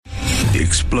the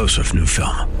explosive new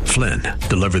film, Flynn,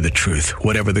 deliver the truth,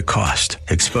 whatever the cost,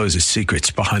 exposes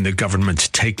secrets behind the government's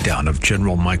takedown of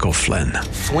General Michael Flynn.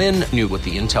 Flynn knew what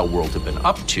the intel world had been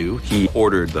up to. He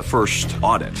ordered the first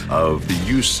audit of the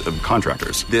use of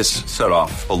contractors. This set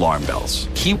off alarm bells.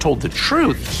 He told the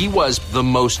truth. He was the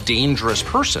most dangerous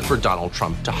person for Donald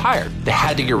Trump to hire. They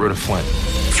had to get rid of Flynn.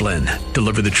 Flynn,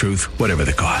 deliver the truth, whatever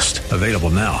the cost. Available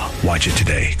now. Watch it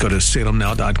today. Go to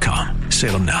salemnow.com.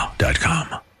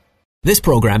 salemnow.com. This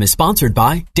program is sponsored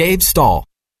by Dave Stahl.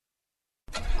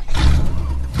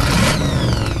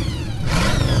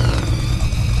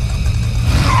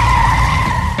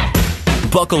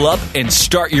 Buckle up and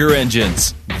start your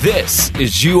engines. This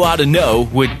is You Ought to Know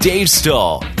with Dave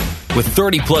Stahl. With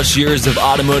 30-plus years of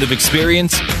automotive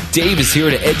experience, Dave is here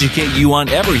to educate you on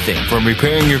everything from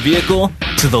repairing your vehicle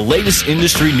to the latest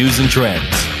industry news and trends.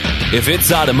 If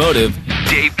it's automotive,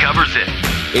 Dave covers it.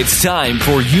 It's time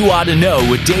for You Ought to Know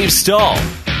with Dave Stahl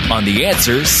on The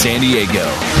Answer San Diego.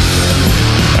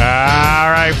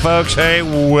 All right, folks. Hey,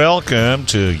 welcome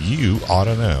to You Ought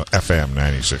to Know, FM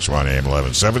 96.1 AM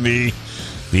 1170.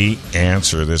 The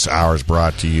Answer. This hour is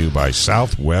brought to you by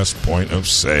Southwest Point of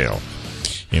Sale.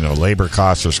 You know, labor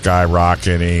costs are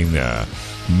skyrocketing,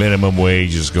 minimum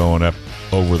wage is going up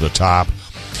over the top,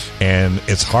 and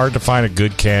it's hard to find a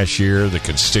good cashier that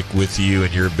can stick with you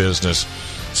in your business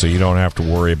so you don't have to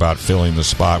worry about filling the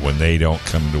spot when they don't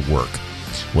come to work.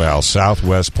 Well,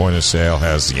 Southwest Point of Sale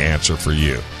has the answer for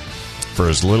you. For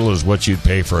as little as what you'd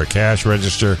pay for a cash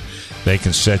register, they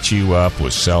can set you up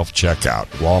with self-checkout.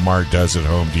 Walmart does it,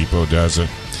 Home Depot does it,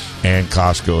 and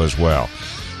Costco as well.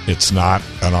 It's not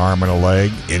an arm and a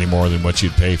leg any more than what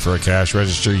you'd pay for a cash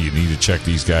register. You need to check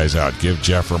these guys out. Give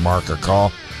Jeff or Mark a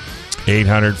call,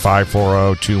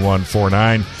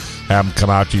 800-540-2149. Have them come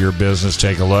out to your business,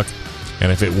 take a look, and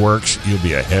if it works, you'll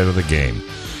be ahead of the game.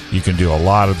 You can do a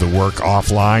lot of the work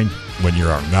offline when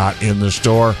you're not in the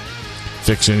store,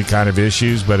 fix any kind of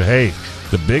issues. But, hey,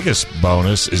 the biggest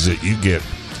bonus is that you get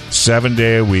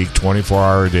 7-day-a-week,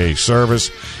 24-hour-a-day service.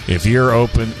 If you're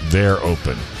open, they're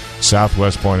open.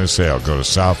 Southwest Point of Sale. Go to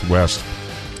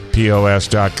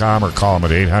southwestpos.com or call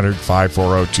them at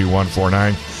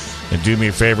 800-540-2149. And do me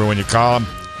a favor when you call them,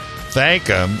 thank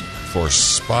them for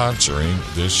sponsoring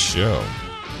this show.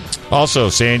 Also,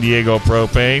 San Diego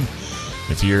Propane.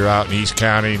 If you're out in East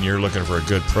County and you're looking for a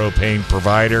good propane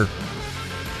provider,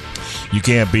 you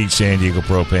can't beat San Diego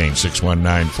Propane.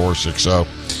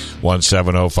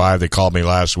 619-460-1705. They called me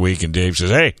last week, and Dave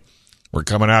says, hey, we're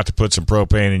coming out to put some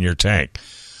propane in your tank.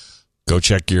 Go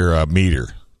check your meter,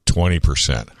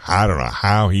 20%. I don't know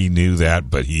how he knew that,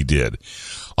 but he did.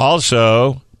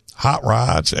 Also, hot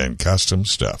rods and custom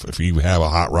stuff. If you have a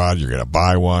hot rod, you're going to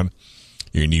buy one,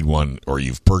 you need one, or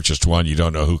you've purchased one, you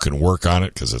don't know who can work on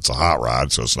it because it's a hot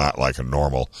rod, so it's not like a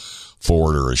normal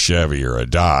Ford or a Chevy or a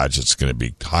Dodge. It's going to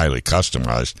be highly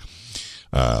customized.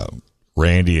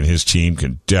 Randy and his team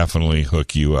can definitely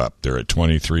hook you up. They're at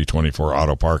 2324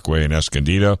 Auto Parkway in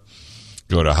Escondido.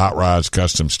 Go to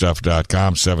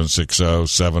HotRodsCustomStuff.com,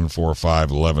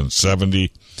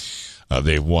 760-745-1170.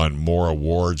 They've won more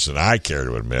awards than I care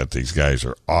to admit. These guys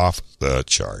are off the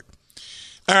chart.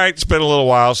 All right, it's been a little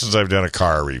while since I've done a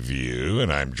car review,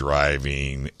 and I'm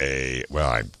driving I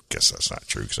guess that's not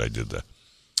true because I did the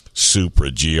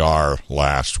Supra GR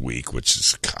last week, which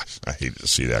is, gosh, I hate to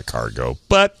see that car go.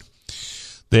 But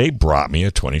they brought me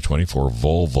a 2024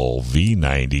 Volvo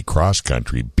V90 Cross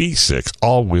Country B6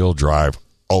 all-wheel drive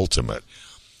Ultimate.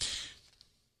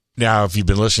 Now, if you've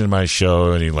been listening to my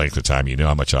show any length of time, you know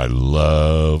how much I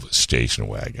love station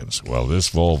wagons. Well, this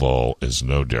Volvo is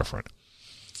no different.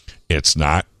 It's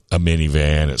not a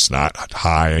minivan. It's not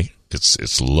high.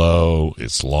 It's low.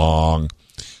 It's long.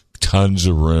 Tons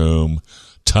of room.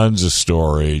 Tons of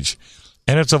storage.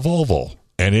 And it's a Volvo.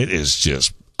 And it is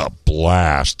just a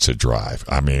blast to drive.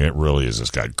 I mean, it really is.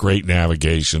 It's got great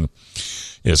navigation.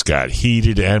 It's got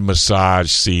heated and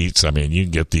massage seats. I mean, you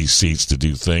can get these seats to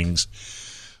do things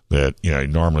that, you know,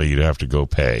 normally you'd have to go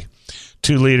pay.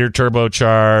 2-liter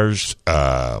turbocharged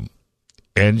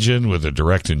engine with a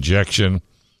direct injection.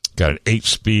 Got an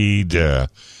 8-speed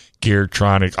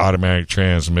Geartronic automatic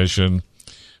transmission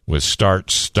with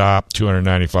start-stop,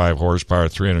 295 horsepower,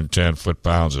 310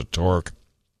 foot-pounds of torque.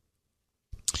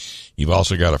 You've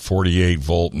also got a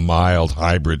 48-volt mild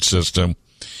hybrid system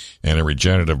and a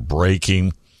regenerative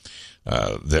braking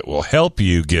that will help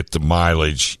you get the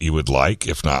mileage you would like,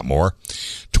 if not more.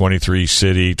 23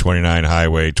 city, 29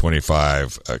 highway,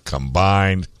 25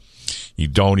 combined. You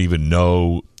don't even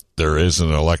know there is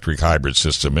an electric hybrid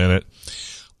system in it.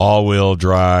 All-wheel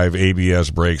drive, ABS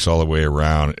brakes all the way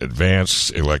around,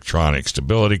 advanced electronic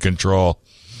stability control,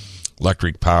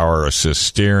 electric power assist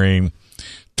steering,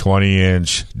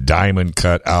 20-inch diamond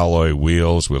cut alloy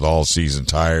wheels with all-season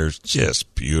tires.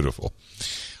 Just beautiful.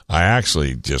 I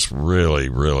actually just really,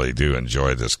 really do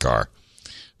enjoy this car.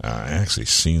 I actually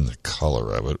seen the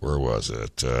color of it. Where was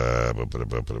it?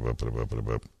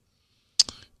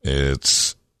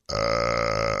 It's,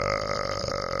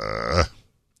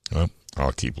 well,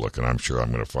 I'll keep looking. I'm sure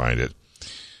I'm going to find it.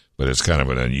 But it's kind of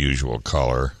an unusual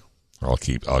color. I'll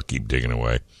keep digging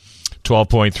away.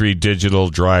 12.3 digital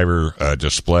driver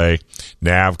display.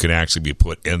 Nav can actually be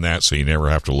put in that, so you never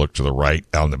have to look to the right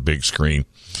on the big screen.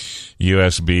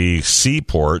 USB-C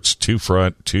ports, 2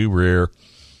 front, 2 rear,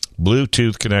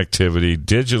 Bluetooth connectivity,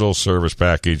 digital service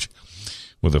package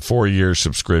with a 4-year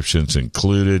subscriptions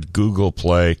included, Google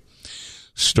Play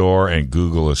Store and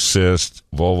Google Assist,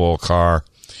 Volvo car,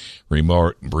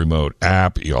 remote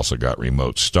app. You also got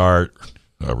remote start,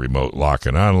 remote lock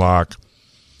and unlock.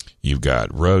 You've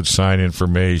got road sign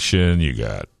information. You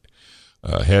got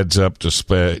heads-up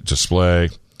display.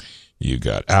 You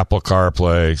got Apple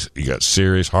CarPlay. You got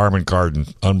Sirius, Harman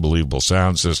Kardon, unbelievable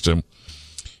sound system.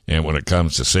 And when it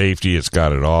comes to safety, it's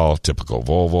got it all. Typical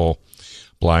Volvo.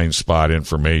 Blind spot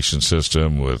information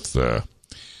system with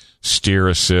steer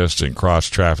assist and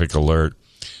cross-traffic alert,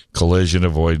 collision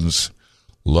avoidance,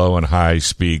 low and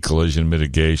high-speed collision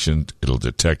mitigation. It'll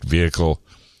detect vehicle,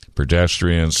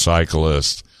 pedestrians,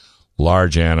 cyclists,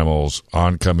 large animals,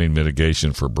 oncoming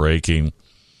mitigation for braking,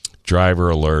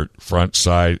 driver alert, front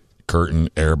side curtain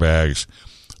airbags,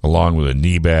 along with a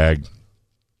knee bag,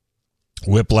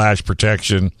 whiplash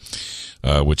protection,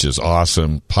 which is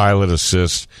awesome, pilot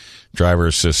assist, driver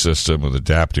assist system with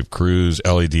adaptive cruise,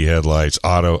 LED headlights,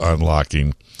 auto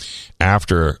unlocking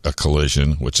after a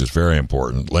collision, which is very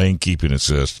important, lane keeping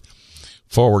assist,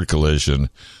 forward collision,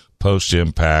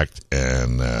 post-impact,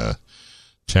 and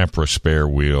Tempera spare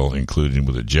wheel, including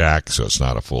with a jack, so it's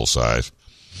not a full size.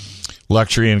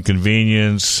 Luxury and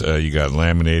convenience, you got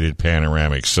laminated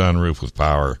panoramic sunroof with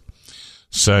power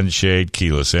sunshade,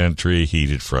 keyless entry,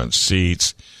 heated front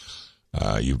seats.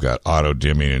 You've got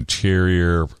auto-dimming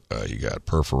interior. You got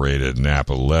perforated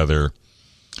Napa leather,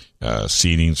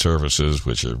 seating surfaces,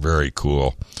 which are very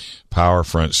cool. Power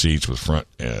front seats with front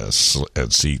and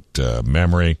seat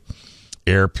memory.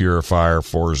 Air purifier,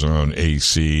 4-zone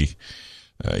AC.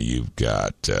 You've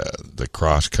got the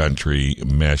cross-country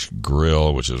mesh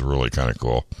grille, which is really kind of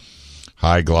cool.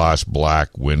 High-gloss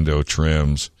black window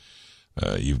trims.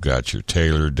 You've got your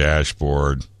tailored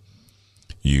dashboard.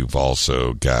 You've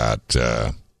also got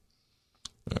a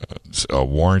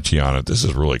warranty on it. This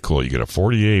is really cool. You get a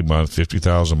 48-month,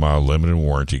 50,000-mile limited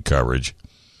warranty coverage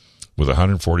with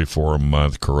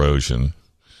 144-month corrosion,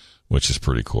 which is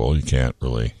pretty cool. You can't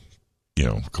really,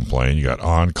 complain. You got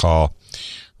on-call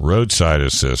roadside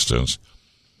assistance,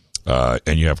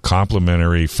 and you have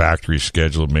complimentary factory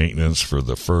scheduled maintenance for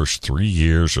the first 3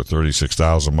 years or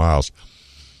 36,000 miles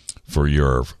for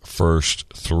your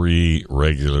first 3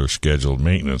 regular scheduled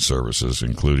maintenance services,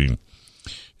 including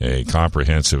a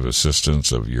comprehensive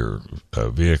assistance of your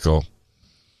vehicle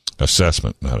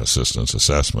assessment, not assistance,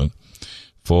 assessment,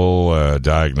 full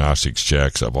diagnostics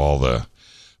checks of all the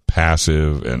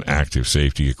passive and active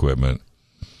safety equipment.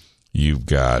 You've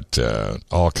got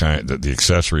all kinds. The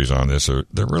accessories on this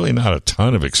they're really not a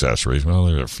ton of accessories. Well,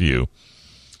 there are a few,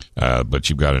 but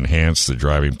you've got enhanced the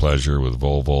driving pleasure with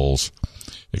Volvo's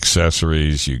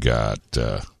accessories. You got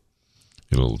it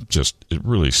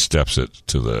really steps it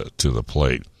to the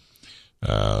plate.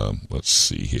 Let's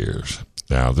see here.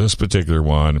 Now this particular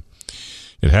one,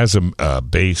 it has a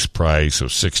base price of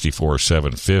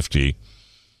 $64,750,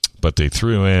 but they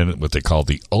threw in what they call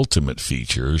the ultimate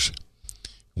features,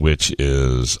 which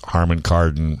is Harman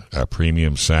Kardon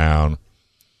premium sound.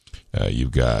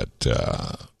 You've got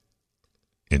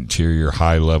interior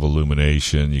high-level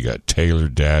illumination. You got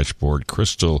tailored dashboard,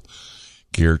 crystal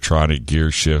Geartronic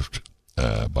gear shift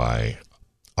by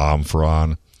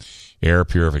Omfron, air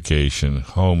purification,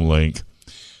 home link,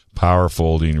 power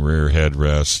folding rear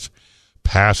headrest,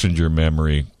 passenger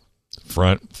memory,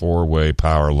 front 4-way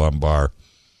power lumbar,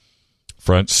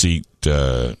 front seat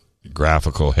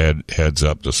graphical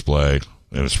heads-up display,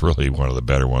 and it's really one of the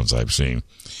better ones I've seen.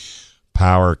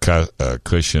 Power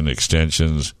cushion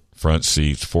extensions, front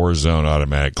seats, 4-zone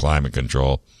automatic climate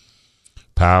control,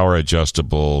 power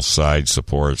adjustable side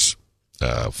supports,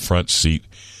 front seat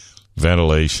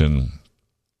ventilation.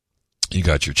 You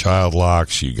got your child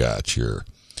locks. You got your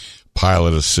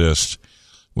pilot assist,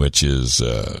 which is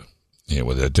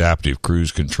with adaptive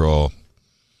cruise control,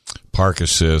 park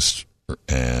assist,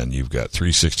 and you've got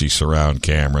 360 surround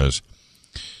cameras,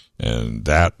 and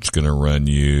that's going to run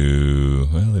you,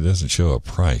 well, it doesn't show a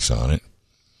price on it.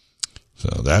 So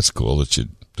that's cool that you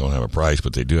don't have a price,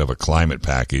 but they do have a climate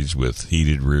package with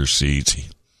heated rear seats.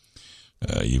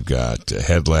 You've got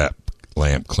headlamp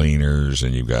cleaners,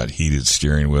 and you've got heated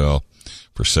steering wheel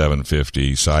for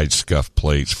 $750, side scuff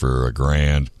plates for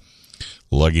 $1,000,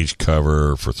 luggage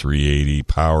cover for $380,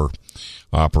 power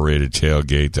operated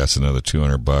tailgate, that's another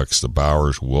 $200. The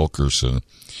Bowers Wilkerson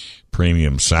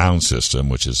premium sound system,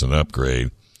 which is an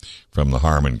upgrade from the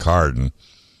Harman Kardon,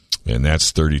 and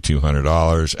that's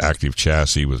 $3,200. Active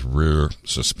chassis with rear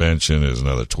suspension is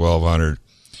another $1,200,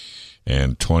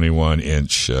 and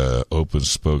 21-inch open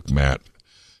spoke matte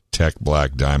Tech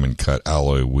Black diamond cut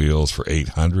alloy wheels for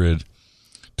 $800.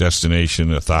 Destination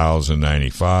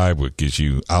 $1,095, which gives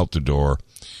you out the door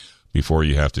before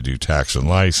you have to do tax and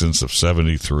license of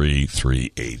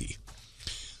 $73,380.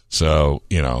 So,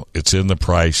 it's in the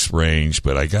price range,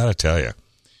 but I got to tell you,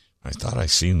 I thought I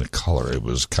seen the color. It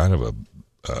was kind of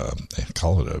they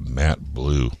call it a matte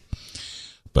blue,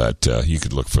 but you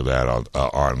could look for that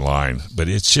online. But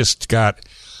it's just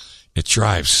it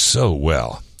drives so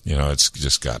well. It's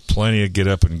just got plenty of get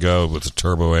up and go with the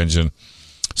turbo engine.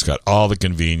 It's got all the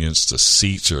convenience. The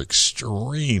seats are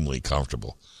extremely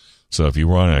comfortable. So if you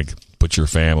want to put your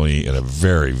family in a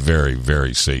very, very,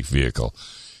 very safe vehicle,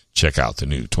 check out the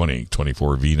new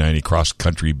 2024 V90 Cross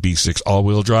Country B6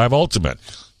 All-Wheel Drive Ultimate.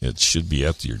 It should be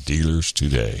at your dealers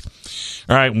today.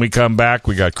 All right, when we come back,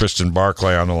 we got Kristen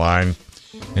Barclay on the line,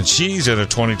 and she's in a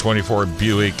 2024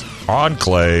 Buick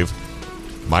Enclave.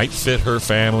 Might fit her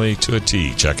family to a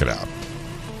T. Check it out.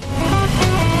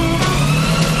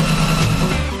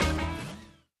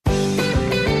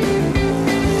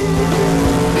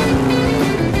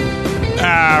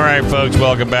 All right, folks,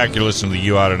 welcome back. You're listening to the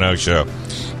You Ought to Know Show.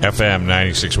 FM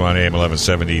 96.1 AM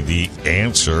 1170, The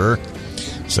Answer.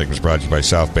 This segment's brought to you by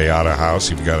South Bay Auto House.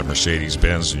 If you've got a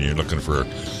Mercedes-Benz and you're looking for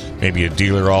maybe a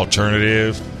dealer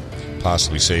alternative,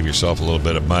 possibly save yourself a little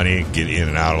bit of money, get in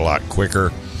and out a lot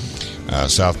quicker,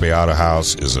 South Bay Auto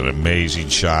House is an amazing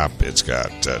shop. It's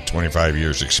got 25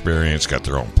 years experience, got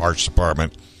their own parts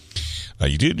department.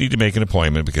 You do need to make an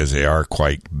appointment because they are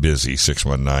quite busy,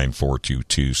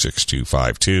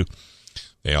 619-422-6252.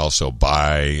 They also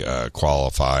buy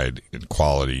qualified and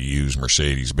quality used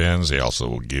Mercedes-Benz. They also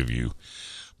will give you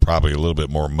probably a little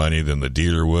bit more money than the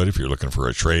dealer would if you're looking for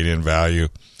a trade-in value.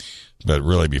 But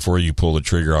really, before you pull the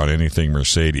trigger on anything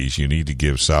Mercedes, you need to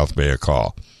give South Bay a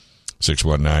call.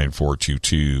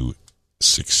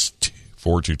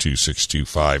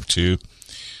 619-422-6252,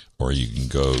 or you can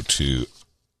go to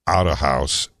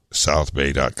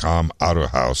AutohouseSouthBay.com,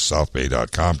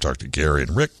 AutohouseSouthBay.com. Talk to Gary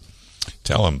and Rick.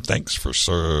 Tell them thanks for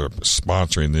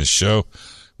sponsoring this show.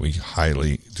 We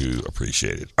highly do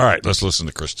appreciate it. All right, let's listen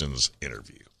to Kristen's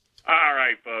interview. All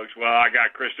right, folks. Well, I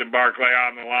got Kristen Barclay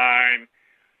on the line,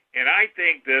 and I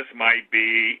think this might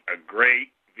be a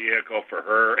great vehicle for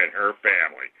her and her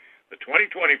family. The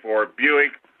 2024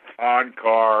 Buick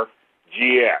Encore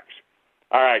GX.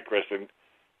 All right, Kristen,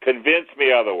 convince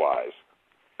me otherwise.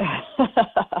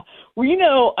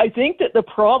 Well, I think that the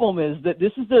problem is that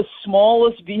this is the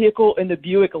smallest vehicle in the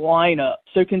Buick lineup.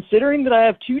 So considering that I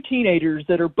have two teenagers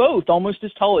that are both almost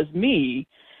as tall as me,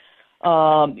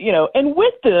 and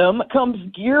with them comes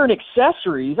gear and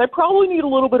accessories, I probably need a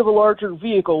little bit of a larger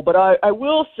vehicle. But I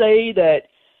will say that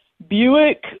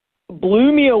Buick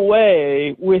blew me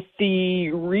away with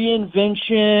the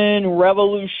reinvention,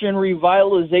 revolution,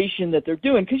 revitalization that they're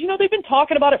doing. Because, they've been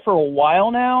talking about it for a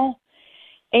while now.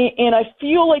 And I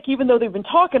feel like even though they've been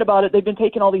talking about it, they've been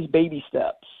taking all these baby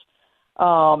steps.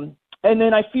 And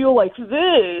then I feel like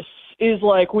this is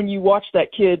like when you watch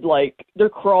that kid, like they're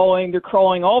crawling.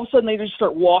 All of a sudden they just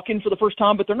start walking for the first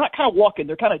time, but they're not kind of walking.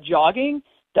 They're kind of jogging.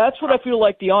 That's what I feel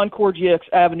like the Encore GX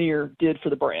Avenir did for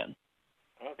the brand.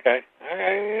 Okay.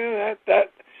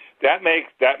 That makes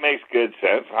good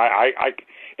sense.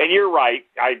 And you're right.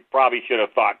 I probably should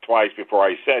have thought twice before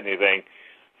I said anything.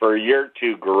 For your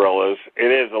two gorillas,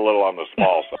 it is a little on the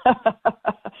small side.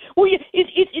 Well,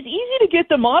 it's easy to get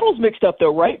the models mixed up,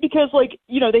 though, right? Because,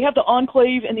 they have the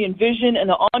Enclave and the Envision and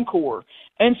the Encore.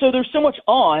 And so there's so much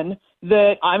on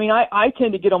that, I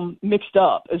tend to get them mixed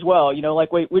up as well.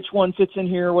 Wait, which one fits in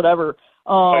here, whatever.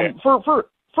 For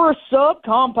a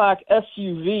subcompact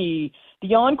SUV,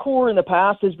 the Encore in the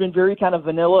past has been very kind of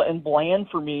vanilla and bland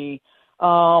for me.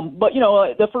 But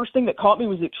the first thing that caught me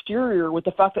was the exterior with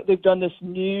the fact that they've done this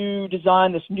new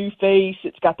design, this new face.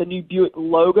 It's got the new Buick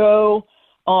logo.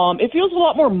 It feels a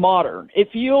lot more modern. It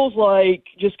feels like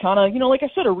just kind of, like I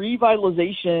said, a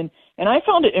revitalization, and I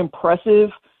found it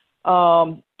impressive.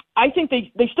 I think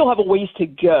they still have a ways to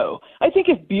go. I think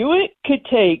if Buick could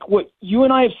take what you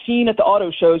and I have seen at the auto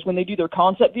shows when they do their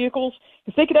concept vehicles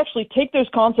if they could actually take those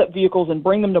concept vehicles and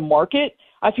bring them to market,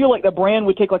 I feel like the brand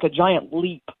would take like a giant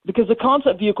leap, because the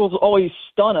concept vehicles always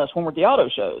stun us when we're at the auto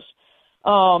shows.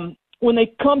 When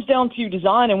it comes down to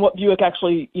design and what Buick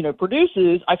actually,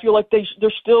 produces, I feel like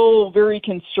they're still very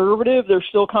conservative. They're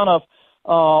still kind of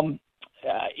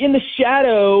in the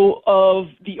shadow of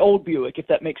the old Buick, if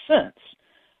that makes sense.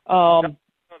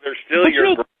 They're still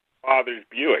your grandfather's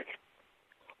Buick.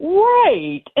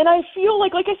 Right. And I feel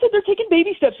like I said, they're taking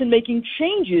baby steps and making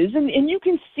changes, and you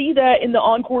can see that in the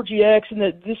Encore GX, and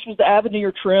that this was the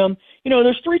Avenir trim.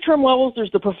 There's 3 trim levels.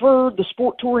 There's the Preferred, the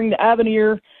Sport Touring, the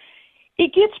Avenir.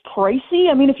 It gets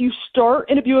pricey. I mean, if you start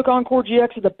in a Buick Encore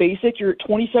GX at the basic, you're at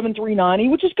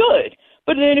 $27,390, which is good.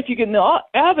 But then if you get in the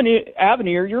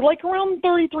Avenir, you're like around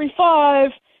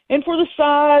 $33,500. And for the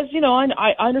size,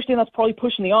 I understand that's probably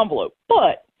pushing the envelope.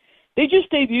 But they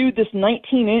just debuted this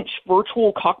 19-inch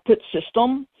virtual cockpit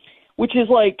system, which is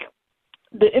like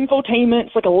the infotainment.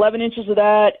 It's like 11 inches of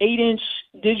that, 8-inch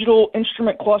digital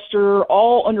instrument cluster,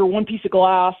 all under one piece of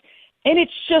glass. And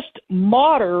it's just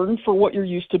modern for what you're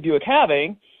used to Buick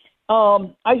having.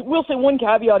 I will say one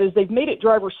caveat is they've made it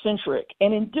driver-centric.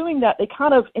 And in doing that, they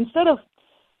kind of, instead of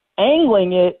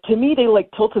angling it, to me, they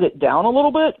tilted it down a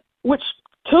little bit, which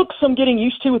took some getting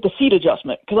used to with the seat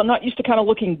adjustment, because I'm not used to kind of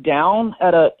looking down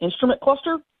at an instrument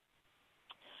cluster.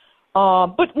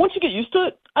 But once you get used to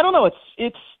it, I don't know.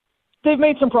 They've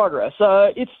made some progress.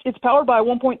 It's powered by a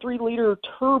 1.3-liter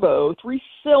turbo,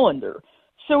 3-cylinder.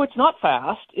 So it's not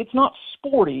fast, it's not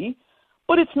sporty,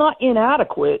 but it's not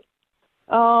inadequate.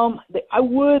 I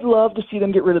would love to see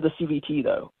them get rid of the CVT,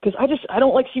 though, because I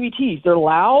don't like CVTs. They're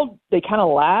loud, they kind of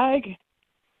lag.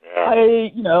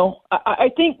 Yeah.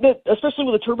 I think that, especially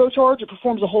with a turbocharge, it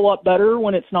performs a whole lot better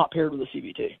when it's not paired with a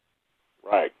CVT.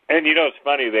 Right. And, it's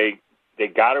funny, they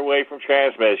got away from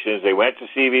transmissions. They went to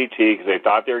CVT because they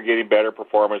thought they were getting better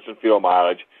performance and fuel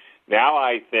mileage. Now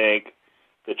I think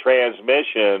the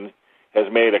transmission has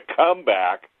made a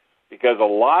comeback because a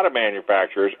lot of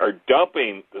manufacturers are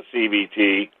dumping the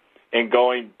CVT and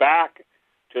going back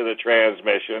to the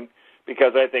transmission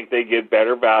because I think they get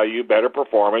better value, better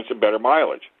performance, and better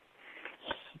mileage.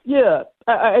 Yeah,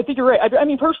 I think you're right. I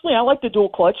mean, personally, I like the dual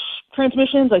clutch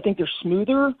transmissions. I think they're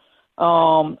smoother.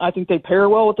 I think they pair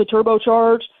well with the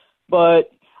turbocharged.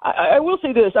 But I will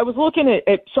say this. I was looking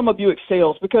at some of Buick's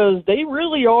sales because they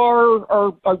really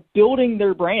are building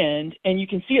their brand, and you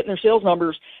can see it in their sales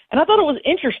numbers. And I thought it was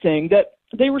interesting that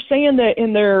they were saying that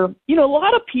in their, a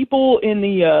lot of people in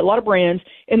a lot of brands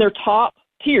in their top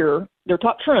tier, their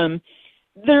top trim,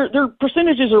 their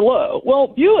percentages are low. Well,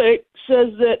 Buick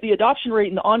says that the adoption rate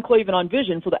in the Enclave and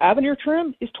Envision for the Avenir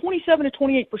trim is 27 to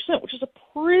 28%, which is a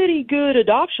pretty good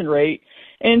adoption rate.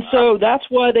 And so that's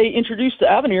why they introduced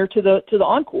the Avenir to the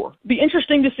Encore. Be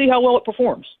interesting to see how well it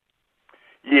performs.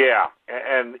 Yeah,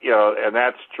 and and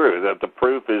that's true. That the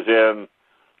proof is in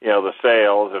the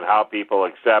sales and how people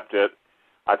accept it.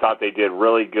 I thought they did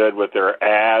really good with their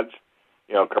ads,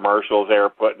 commercials they were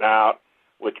putting out,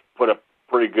 which put a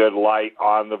pretty good light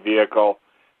on the vehicle.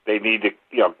 They need to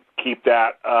keep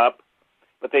that up,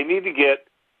 but they need to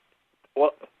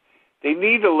they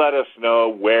need to let us know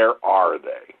where are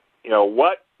they.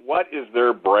 What is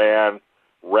their brand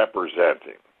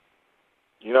representing?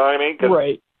 You know what I mean? 'Cause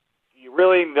right. Do you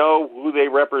really know who they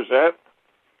represent?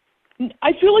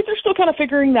 I feel like they're still kind of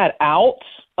figuring that out.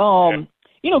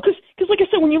 Because like I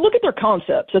said, when you look at their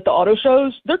concepts at the auto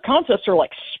shows, their concepts are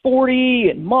like sporty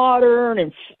and modern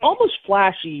and almost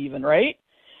flashy even, right?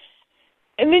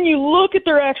 And then you look at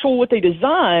their actual, what they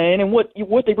design and what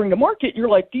they bring to market, you're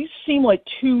like, these seem like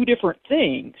two different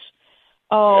things.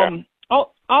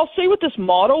 I'll say with this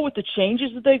model, with the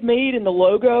changes that they've made in the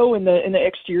logo and the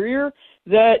exterior,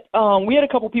 that we had a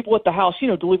couple people at the house,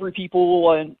 delivery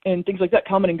people and things like that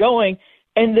coming and going,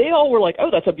 and they all were like, oh,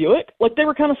 that's a Buick? Like, they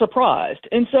were kind of surprised.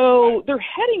 And so they're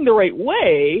heading the right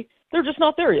way. They're just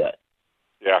not there yet.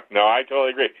 Yeah, no, I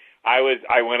totally agree.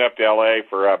 I went up to L.A.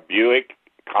 for a Buick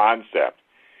Concept,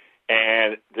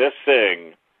 and this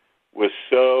thing was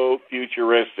so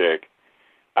futuristic.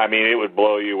 I mean, it would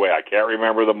blow you away. I can't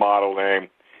remember the model name,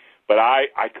 but I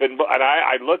couldn't. And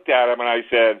I looked at him and I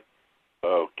said,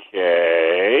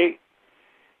 okay,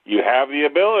 you have the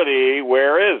ability.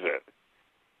 Where is it?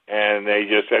 And they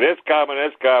just said, it's coming.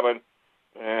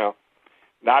 Well,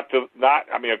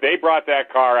 I mean, if they brought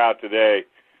that car out today,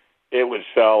 it would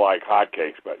sell like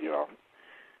hotcakes. But yeah.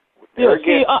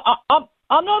 See,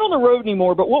 I'm not on the road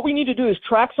anymore. But what we need to do is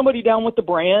track somebody down with the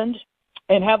brand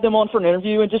and have them on for an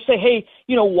interview and just say, hey,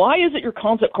 why is it your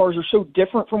concept cars are so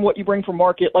different from what you bring from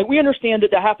market? Like, we understand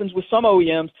that happens with some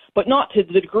OEMs, but not to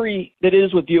the degree that it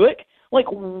is with Buick. like,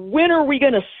 when are we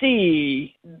going to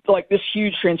see, like, this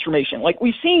huge transformation? Like,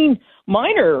 we've seen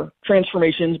minor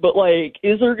transformations, but, like,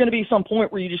 is there going to be some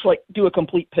point where you just, like, do a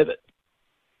complete pivot?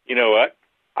 You know what?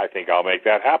 I think I'll make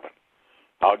that happen.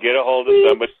 I'll get a hold of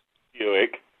somebody,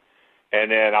 Buick, and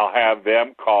then I'll have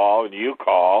them call and you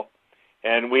call,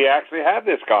 and we actually have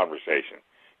this conversation.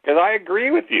 Because I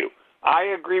agree with you. I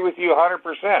agree with you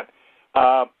 100%.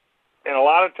 And a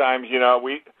lot of times, you know,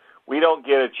 we don't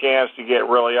get a chance to get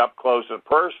really up close and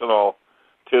personal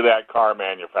to that car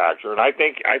manufacturer. And I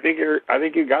think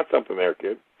you got something there,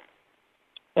 kid.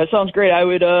 That sounds great.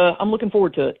 I'm looking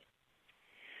forward to it.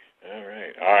 All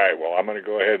right. Well, I'm going to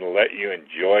go ahead and let you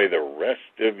enjoy the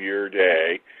rest of your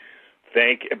day.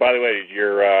 By the way,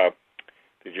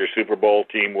 did your Super Bowl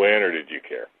team win, or did you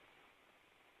care?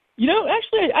 You know,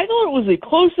 actually, I thought it was the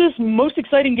closest, most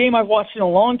exciting game I've watched in a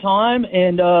long time.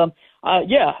 And,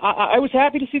 I was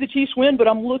happy to see the Chiefs win, but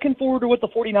I'm looking forward to what the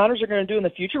 49ers are going to do in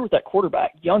the future with that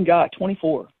quarterback, young guy,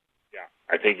 24. Yeah,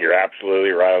 I think you're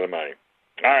absolutely right on the money.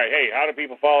 All right, hey, how do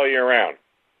people follow you around?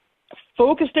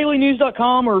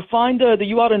 FocusDailyNews.com or find the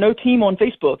You Ought to Know team on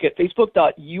Facebook at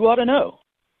facebook.yououghtaknow. All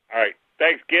right,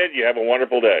 thanks, kid. You have a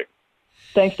wonderful day.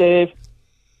 Thanks, Dave.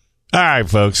 All right,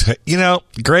 folks. You know,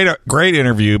 great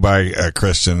interview by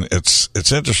Kristen.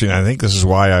 It's interesting. I think this is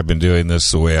why I've been doing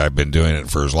this the way I've been doing it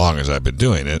for as long as I've been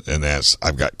doing it. And that's,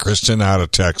 I've got Kristen out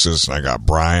of Texas and I got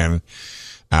Brian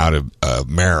out of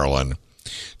Maryland.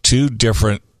 Two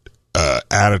different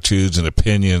attitudes and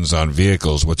opinions on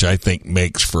vehicles, which I think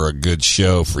makes for a good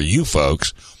show for you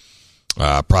folks.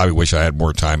 Probably wish I had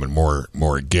more time and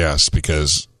more guests,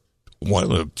 because one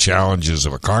of the challenges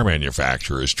of a car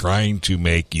manufacturer is trying to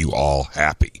make you all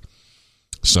happy.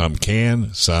 Some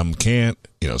can, some can't.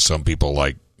 You know, some people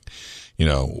like, you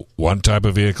know, one type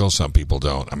of vehicle, some people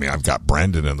don't. I mean, I've got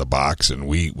Brendan in the box, and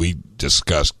we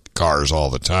discuss cars all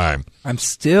the time. I'm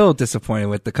still disappointed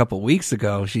with a couple weeks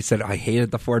ago. She said, I hated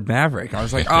the Ford Maverick. I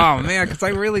was like, oh, man, because I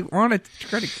really wanted to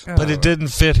try to... But it didn't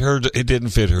fit her. It didn't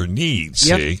fit her needs,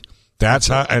 Yep. see? That's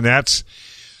how, and that's...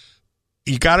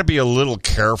 You got to be a little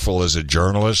careful as a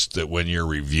journalist that when you're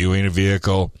reviewing a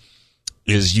vehicle,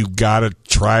 is you got to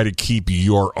try to keep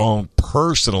your own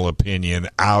personal opinion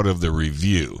out of the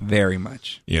review. Very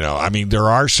much. You know, I mean, there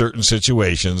are certain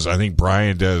situations. I think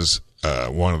Brian does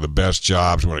one of the best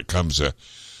jobs when it comes to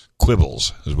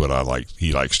quibbles, is what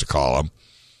he likes to call them.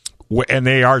 And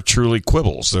they are truly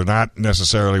quibbles. They're not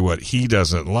necessarily what he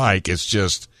doesn't like. It's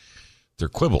just they're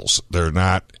quibbles. They're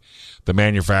not... The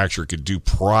manufacturer could do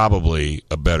probably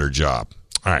a better job.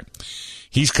 All right.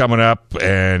 He's coming up,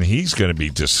 and he's going to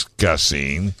be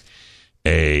discussing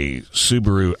a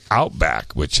Subaru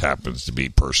Outback, which happens to be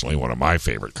personally one of my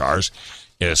favorite cars,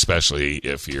 especially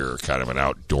if you're kind of an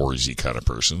outdoorsy kind of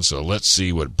person. So let's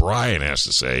see what Brian has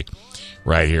to say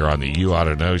right here on the You Ought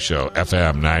to Know Show,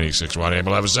 FM 96.1 AM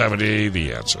 1170,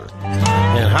 The Answer.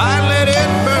 And I let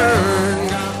it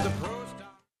burn.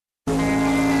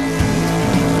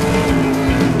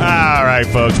 All right,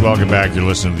 folks, welcome back. You're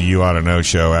listening to the You Ought to Know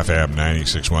Show, FM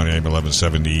 96.1 AM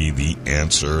 1170, The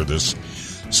Answer. This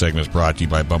segment is brought to you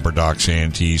by Bumper Doc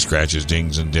Santee, scratches,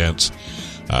 dings, and dents,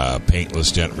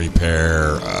 paintless dent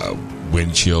repair,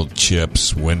 windshield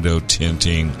chips, window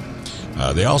tinting.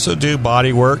 They also do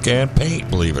body work and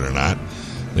paint, believe it or not.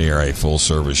 They are a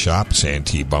full-service shop,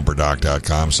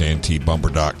 SanteeBumperDoc.com,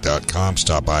 SanteeBumperDoc.com.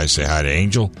 Stop by, say hi to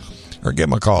Angel, or give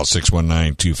them a call,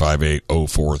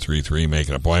 619-258-0433. Make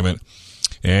an appointment.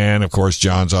 And, of course,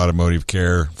 John's Automotive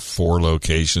Care, 4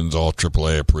 locations, all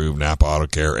AAA approved, Napa Auto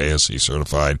Care, ASE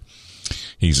certified.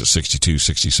 He's at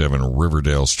 6267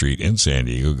 Riverdale Street in San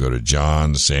Diego. Go to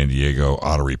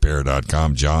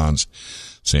John'sSanDiegoAutoRepair.com,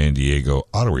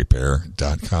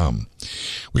 John'sSanDiegoAutoRepair.com.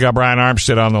 We got Brian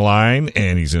Armstead on the line,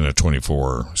 and he's in a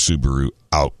 24 Subaru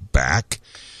Outback.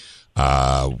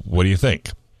 What do you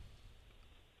think?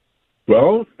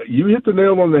 Well, you hit the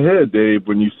nail on the head, Dave,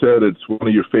 when you said it's one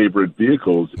of your favorite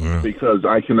vehicles, because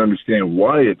I can understand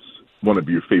why it's one of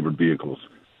your favorite vehicles.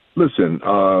 Listen,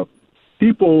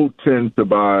 people tend to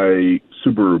buy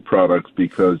Subaru products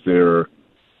because their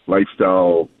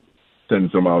lifestyle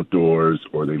sends them outdoors,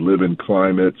 or they live in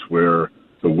climates where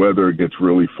the weather gets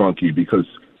really funky, because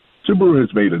Subaru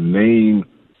has made a name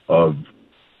of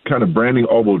kind of branding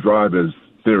all-wheel drive as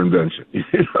their invention.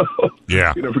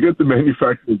 Yeah. Forget the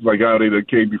manufacturers like Audi that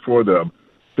came before them.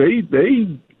 They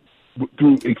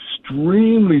through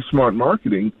extremely smart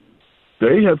marketing,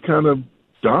 they have kind of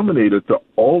dominated the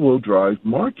all-wheel drive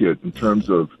market in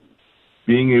terms of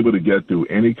being able to get through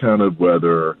any kind of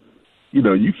weather.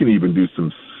 You can even do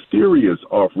some serious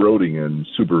off-roading in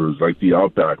Subarus like the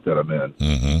Outback that I'm in.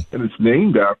 Mm-hmm. And it's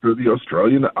named after the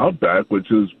Australian Outback,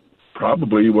 which is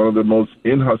probably one of the most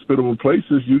inhospitable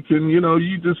places you can,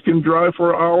 you just can drive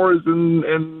for hours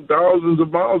and thousands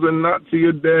of miles and not see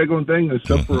a daggone thing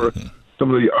except for some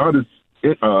of the oddest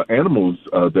animals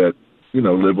that,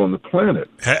 live on the planet.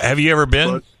 Have you ever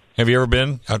been? Have you ever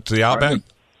been out to the Outback?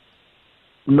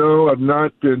 No, I've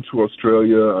not been to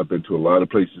Australia. I've been to a lot of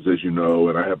places, as you know,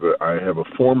 and I have a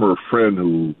former friend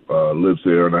who lives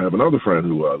there, and I have another friend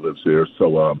who lives there.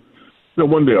 So,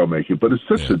 one day I'll make it. But it's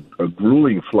such a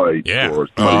grueling flight for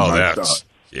somebody my size.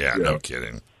 No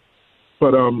kidding.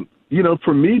 But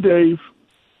for me, Dave,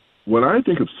 when I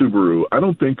think of Subaru, I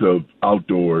don't think of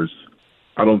outdoors.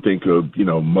 I don't think of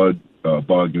mud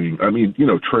bogging. I mean,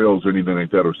 trails or anything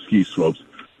like that, or ski slopes.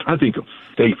 I think of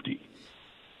safety.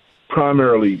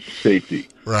 Primarily safety.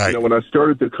 Right. When I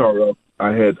started the car up,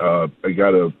 I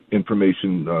got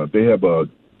information. They have a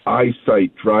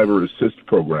EyeSight driver assist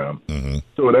program. Mm-hmm.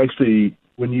 So it actually,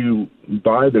 when you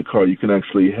buy the car, you can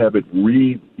actually have it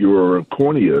read your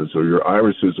corneas or your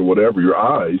irises or whatever, your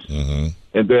eyes,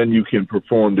 and then you can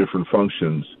perform different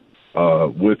functions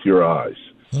with your eyes.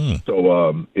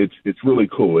 So it's really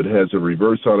cool. It has a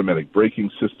reverse automatic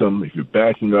braking system. If you're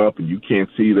backing up and you can't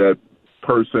see that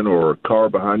person or a car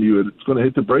behind you, it's going to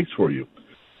hit the brakes for you.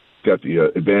 It's got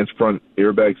the advanced front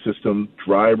airbag system,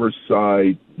 driver's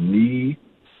side knee,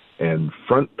 and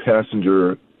front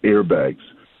passenger airbags.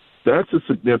 That's a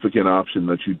significant option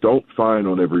that you don't find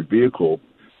on every vehicle.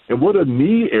 And what a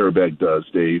knee airbag does,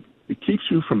 Dave, it keeps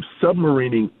you from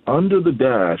submarining under the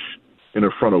dash in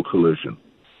a frontal collision,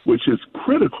 which is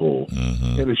critical,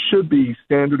 and it should be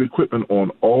standard equipment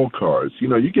on all cars. You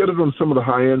get it on some of the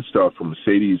high-end stuff from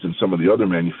Mercedes and some of the other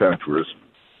manufacturers,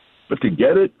 but to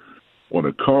get it on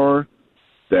a car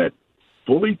that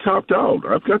fully topped out,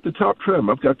 I've got the top trim.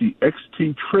 I've got the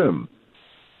XT trim,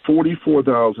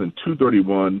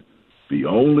 $44,231. The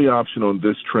only option on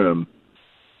this trim,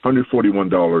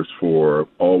 $141 for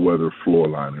all-weather floor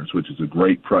liners, which is a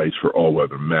great price for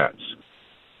all-weather mats.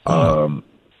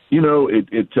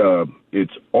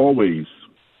 It's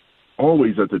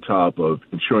always at the top of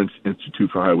Insurance Institute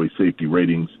for Highway Safety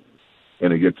ratings,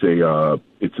 and it gets a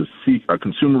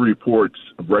Consumer Reports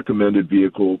recommended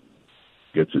vehicle,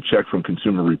 gets a check from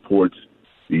Consumer Reports.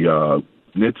 The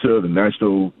NHTSA,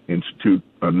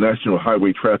 the National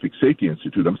Highway Traffic Safety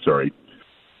Institute,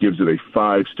 gives it a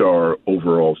 5-star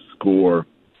overall score.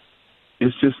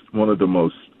 It's just one of the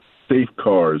most safe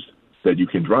cars that you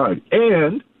can drive,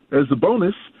 and as a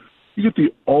bonus, you get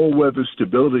the all-weather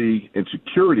stability and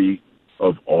security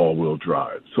of all-wheel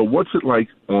drive. So what's it like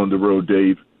on the road,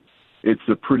 Dave? It's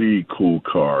a pretty cool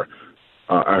car.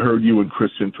 I heard you and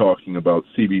Christian talking about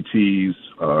CVTs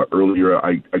earlier.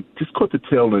 I just caught the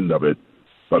tail end of it,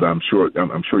 but I'm sure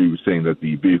you were saying that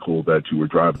the vehicle that you were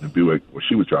driving, the Buick, or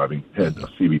she was driving, had a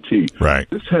CVT. Right.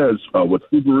 This has what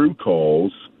Subaru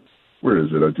calls, where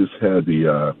is it? I just had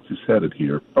it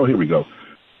here. Oh, here we go.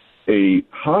 A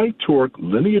high-torque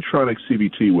Lineatronic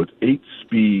CVT with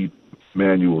 8-speed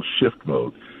manual shift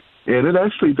mode. And it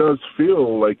actually does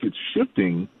feel like it's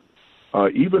shifting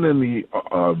even in the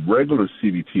regular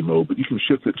CVT mode, but you can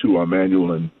shift it to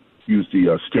manual and use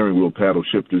the steering wheel paddle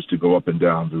shifters to go up and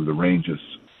down through the ranges,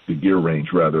 the gear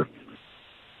range, rather.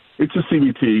 It's a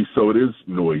CVT, so it is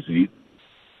noisy,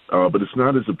 but it's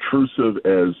not as obtrusive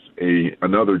as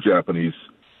another Japanese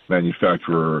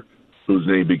manufacturer whose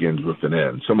name begins with an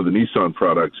N. Some of the Nissan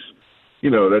products,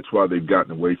 that's why they've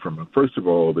gotten away from them. First of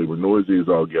all, they were noisy as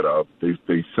all get up.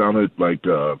 They sounded like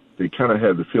they kind of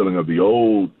had the feeling of the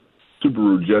old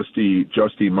Subaru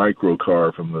Justy micro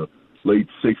car from the late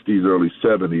 60s, early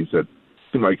 70s that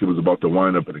seemed like it was about to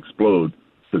wind up and explode,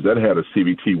 because that had a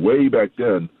CVT way back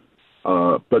then.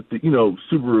 But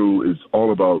Subaru is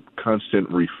all about constant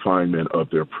refinement of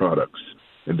their products.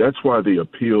 And that's why they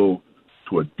appeal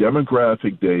to a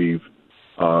demographic, Dave,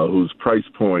 whose price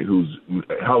point, whose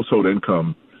household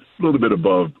income, a little bit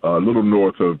above, a little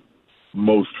north of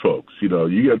most folks. You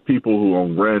got people who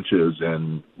own ranches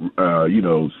and,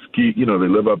 ski, they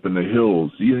live up in the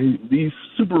hills. These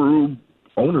Subaru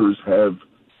owners have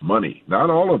money. Not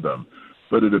all of them,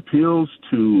 but it appeals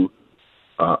to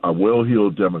a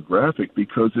well-heeled demographic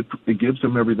because it gives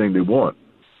them everything they want.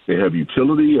 They have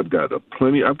utility. I've got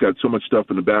so much stuff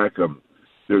in the back.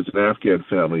 There's an Afghan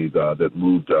family that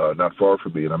moved not far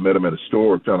from me, and I met them at a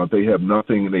store and found out they have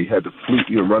nothing, and they had to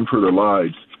run for their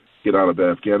lives, get out of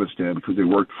Afghanistan because they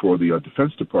worked for the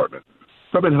Defense Department.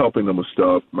 So I've been helping them with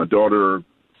stuff. My daughter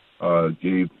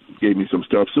gave me some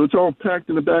stuff. So it's all packed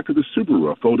in the back of the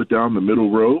Subaru. I fold it down the middle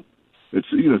row. It's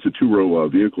a 2-row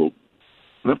vehicle.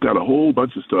 And I've got a whole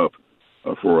bunch of stuff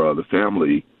for the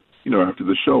family. After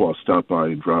the show, I'll stop by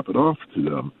and drop it off to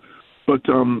them. But,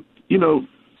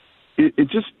 it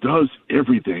just does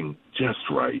everything just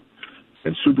right.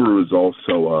 And Subaru is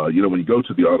also, when you go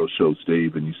to the auto shows,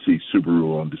 Dave, and you see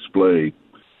Subaru on display,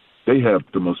 they have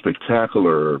the most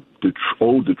spectacular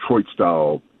old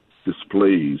Detroit-style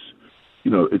displays.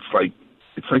 It's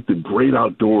like the great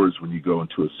outdoors when you go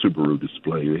into a Subaru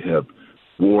display. They have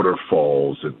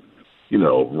waterfalls and,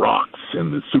 rocks,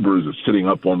 and the Subarus are sitting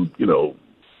up on,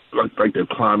 like they're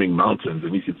climbing mountains,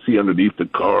 and you can see underneath the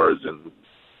cars.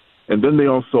 And then they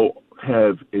also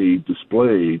have a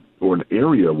display or an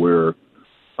area where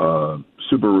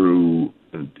Subaru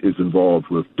is involved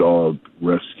with dog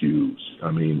rescues.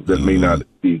 I mean, that may not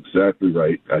be exactly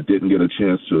right. I didn't get a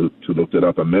chance to look that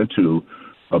up. I meant to,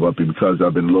 but because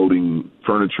I've been loading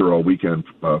furniture all weekend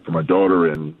for my daughter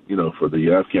and, for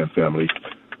the Afghan family,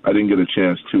 I didn't get a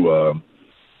chance to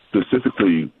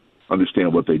specifically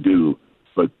understand what they do.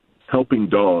 But helping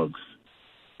dogs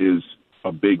is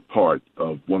a big part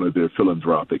of one of their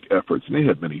philanthropic efforts. And they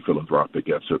have many philanthropic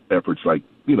efforts like,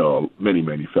 many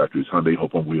manufacturers, Hyundai,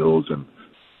 Hope on Wheels, and,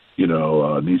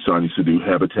 Nissan used to do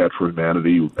Habitat for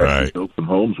Humanity. Actually built some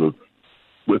homes with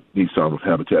Nissan with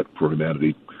Habitat for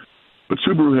Humanity. But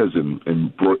Subaru has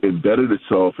embedded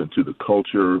itself into the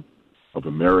culture of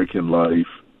American life,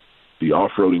 the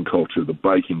off-roading culture, the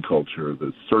biking culture,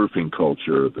 the surfing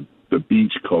culture, the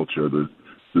beach culture, the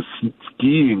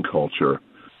skiing culture,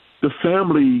 the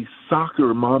family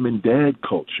soccer mom and dad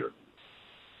culture,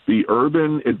 the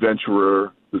urban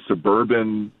adventurer, the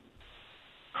suburban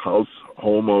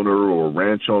homeowner or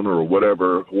ranch owner or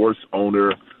whatever, horse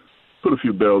owner, put a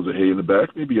few bales of hay in the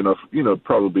back, maybe enough,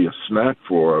 probably a snack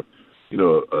for,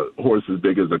 a horse as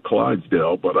big as a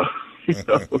Clydesdale, but,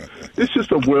 it's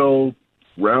just a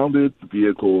well-rounded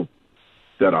vehicle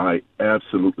that I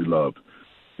absolutely love.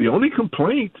 The only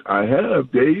complaint I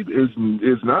have, Dave, is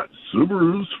not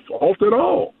Subaru's fault at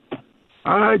all.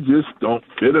 I just don't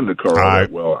fit in the car all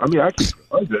that well. I mean, I can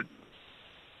drive it.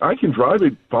 I can drive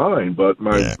it fine, but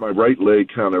my right leg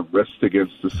kind of rests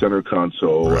against the center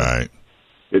console. Right.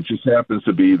 It just happens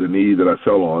to be the knee that I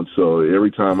fell on. So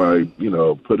every time I,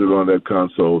 put it on that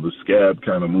console, the scab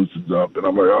kind of loosens up, and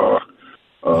I'm like,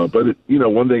 but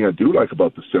one thing I do like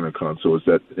about the center console is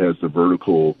that it has the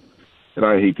vertical, and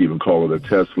I hate to even call it a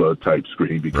Tesla type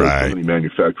screen because so many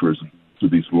manufacturers do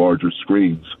these larger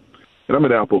screens. And I'm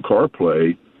at Apple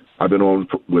CarPlay. I've been on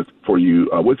with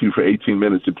you for 18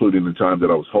 minutes, including the time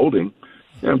that I was holding.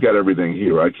 And I've got everything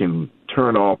here. I can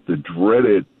turn off the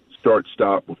dreaded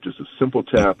start-stop with just a simple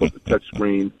tap of the touch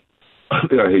screen. I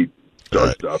hate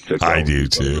start-stop technology. I do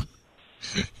too.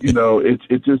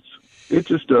 It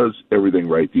just does everything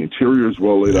right. The interior is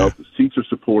well laid out. The seats are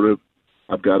supportive.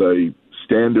 I've got a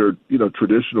standard,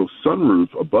 traditional sunroof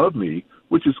above me,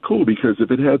 which is cool because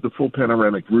if it had the full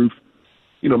panoramic roof,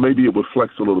 maybe it would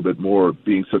flex a little bit more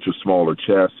being such a smaller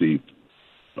chassis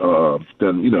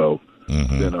than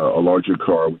a larger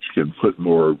car, which can put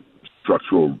more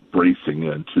structural bracing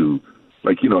into,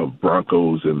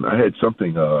 Broncos. And I had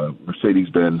something,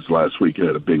 Mercedes-Benz last week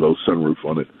had a big old sunroof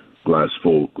on it, glass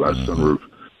sunroof.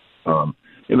 And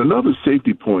another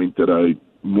safety point that I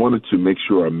wanted to make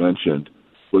sure I mentioned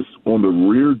was on the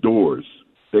rear doors,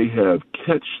 they have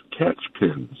catch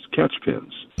pins.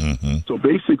 Mm-hmm. So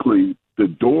basically, the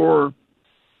door,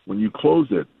 when you close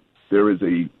it, there is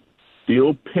a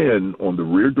steel pin on the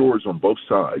rear doors on both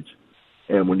sides.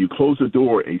 And when you close the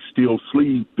door, a steel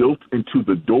sleeve built into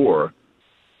the door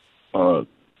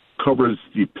covers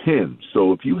the pin.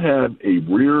 So if you have a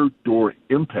rear door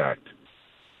impact,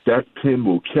 that pin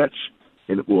will catch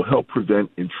and it will help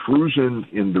prevent intrusion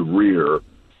in the rear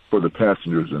for the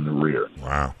passengers in the rear.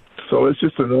 Wow. So it's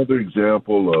just another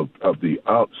example of the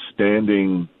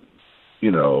outstanding,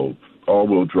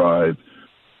 all-wheel drive,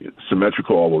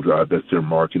 symmetrical all-wheel drive. That's their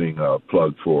marketing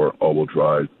plug for all-wheel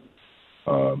drive.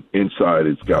 Inside,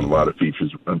 it's got a lot of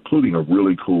features, including a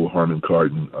really cool Harman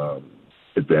Kardon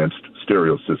advanced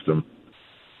stereo system.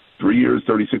 3 years,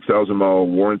 36,000-mile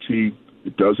warranty.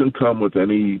 It doesn't come with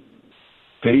any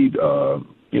paid,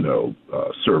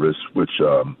 service, which,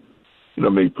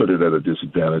 may put it at a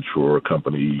disadvantage for a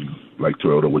company like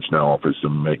Toyota, which now offers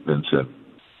some maintenance. And,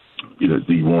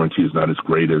 the warranty is not as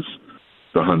great as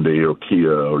the Hyundai or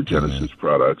Kia or Genesis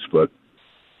products, but,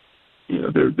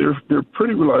 they're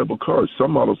pretty reliable cars.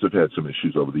 Some models have had some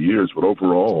issues over the years, but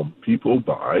overall, people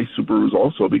buy Subarus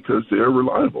also because they're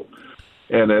reliable.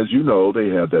 And as you know, they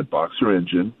have that Boxer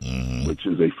engine, which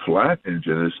is a flat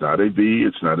engine. It's not a V.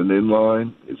 It's not an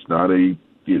inline. It's not it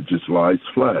just lies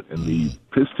flat. And the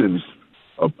pistons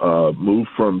move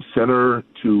from center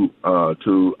to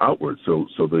outward. So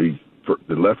the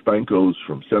left bank goes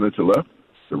from center to left.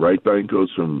 The right bank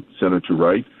goes from center to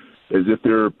right. as if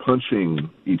they're punching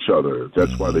each other.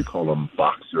 That's why they call them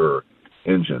boxer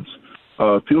engines.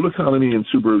 Fuel economy in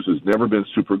Subarus has never been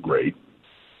super great.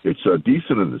 It's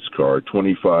decent in this car,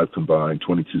 25 combined,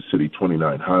 22 city,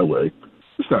 29 highway.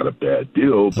 It's not a bad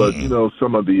deal, but,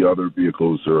 some of the other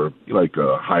vehicles are like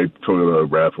a Toyota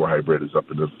RAV4 hybrid is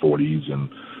up in the 40s, and,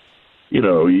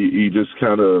 you just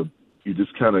kind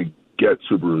of get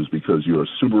Subarus because you're a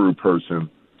Subaru person,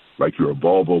 like you're a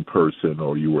Volvo person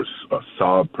or you were a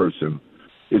Saab person.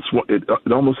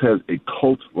 It almost has a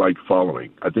cult-like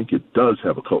following. I think it does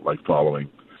have a cult-like following,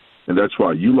 and that's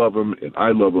why you love them and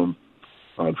I love them.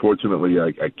 Unfortunately,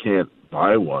 I can't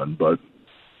buy one, but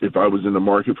if I was in the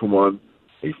market for one,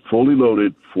 a fully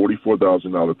loaded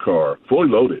 $44,000 car, fully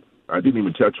loaded. I didn't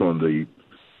even touch on the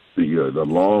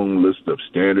long list of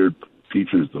standard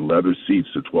features, the leather seats,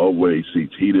 the 12-way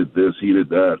seats, heated this, heated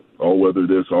that, all-weather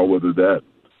this, all-weather that.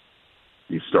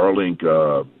 The Starlink,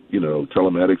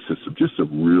 telematics system, just a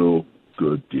real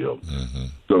good deal. Mm-hmm.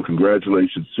 So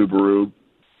congratulations, Subaru,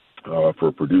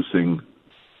 for producing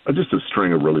just a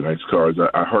string of really nice cars.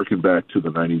 I harken back to the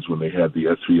 90s when they had the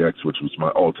SVX, which was my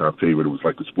all-time favorite. It was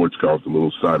like the sports car with the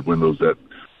little side windows that,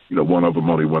 one of them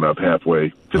only went up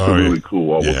halfway. Just a really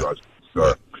cool all-wheel drive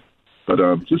car. But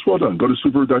just well done. Go to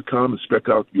Subaru.com and spec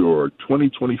out your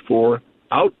 2024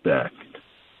 Outback.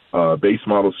 Base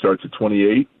model starts at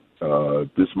 28.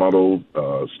 This model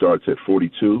starts at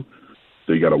 42.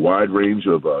 So you got a wide range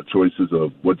of choices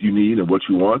of what you need and what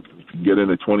you want. You can get in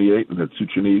at 28 and that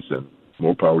suits your needs, and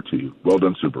more power to you. Well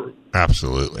done, Subaru.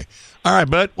 Absolutely. All right,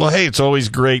 bud. Well, hey, it's always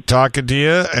great talking to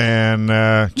you.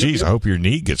 And, geez, I hope your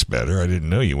knee gets better. I didn't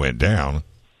know you went down.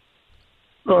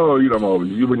 Oh, I'm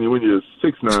always, when you're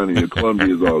 6'9" and your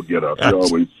clumsy is all get up, you're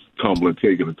always tumbling,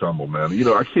 taking a tumble, man.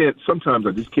 Sometimes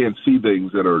I just can't see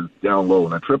things that are down low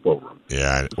and I trip over them.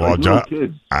 Yeah. Well, John,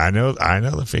 kids. I know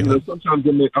the feeling. Sometimes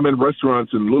I'm in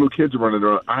restaurants and little kids are running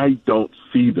around. I don't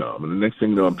see them. And the next thing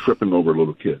you know, I'm tripping over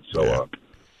little kids. So,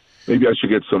 maybe I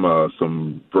should get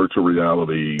some virtual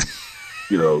reality,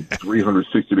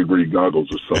 360-degree goggles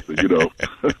or something,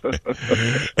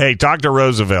 Hey, talk to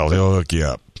Roosevelt. He'll hook you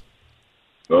up.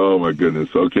 Oh, my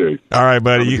goodness. Okay. All right,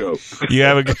 buddy. You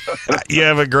have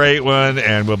a great one,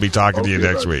 and we'll be talking to you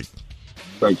next week.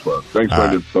 Thanks, Bob. Thanks,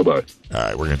 Brendan. Right. Bye-bye. All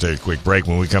right, we're going to take a quick break.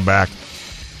 When we come back,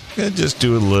 and just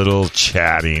do a little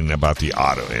chatting about the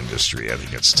auto industry. I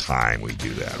think it's time we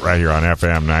do that. Right here on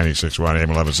FM 96.1 AM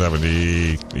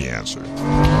 1170, The Answer.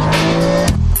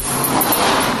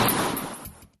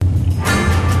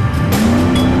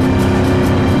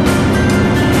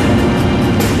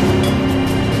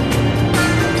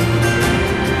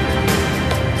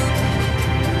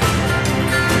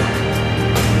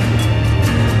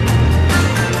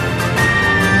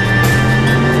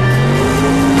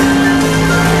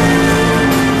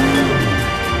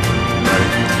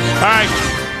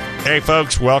 Hey,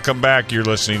 folks, welcome back. You're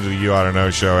listening to the You Ought to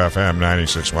Know Show, FM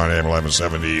 96.1 AM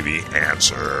 1170, The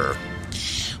Answer.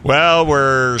 Well,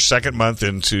 we're second month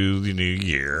into the new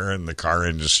year, and the car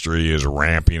industry is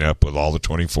ramping up with all the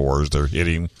 24s. They're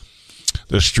hitting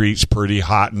the streets pretty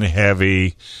hot and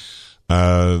heavy.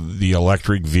 The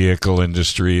electric vehicle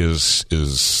industry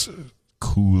is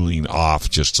cooling off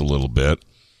just a little bit.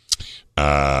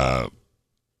 I'm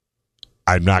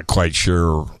not quite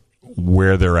sure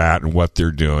where they're at and what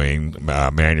they're doing.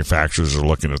 Manufacturers are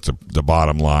looking at the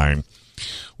bottom line.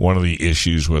 One of the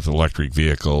issues with electric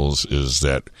vehicles is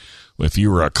that if you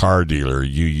were a car dealer,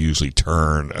 you usually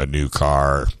turn a new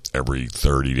car every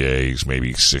 30 days,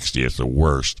 maybe 60 at the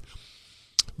worst.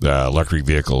 The electric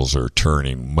vehicles are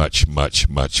turning much, much,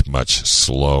 much, much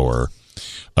slower,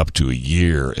 up to a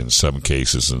year in some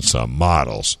cases in some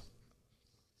models.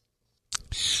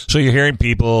 So you're hearing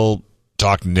people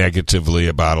talk negatively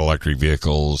about electric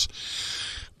vehicles,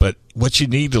 but what you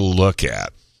need to look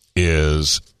at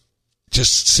is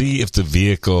just see if the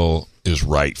vehicle is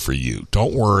right for you.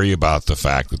 Don't worry about the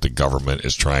fact that the government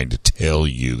is trying to tell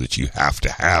you that you have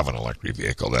to have an electric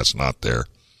vehicle. That's not their.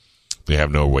 They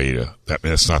have no way to.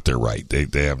 That's not their right. They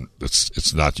have.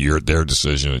 It's not their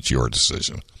decision. It's your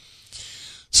decision.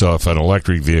 So if an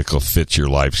electric vehicle fits your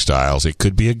lifestyles, it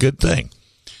could be a good thing.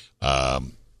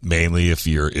 Mainly if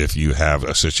you have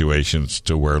a situation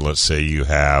to where, let's say you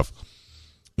have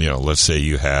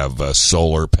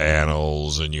solar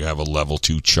panels and you have a level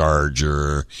 2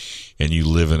 charger and you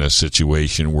live in a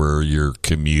situation where your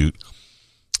commute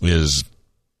is,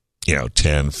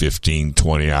 10, 15,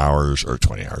 20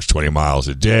 miles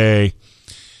a day,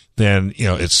 then,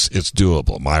 it's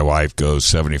doable. My wife goes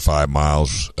 75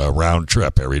 miles round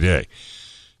trip every day.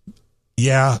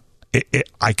 Yeah,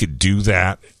 I could do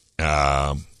that.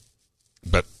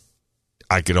 But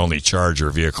I could only charge her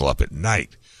vehicle up at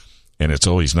night. And it's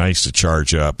always nice to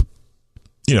charge up,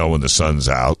 when the sun's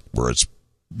out, where it's,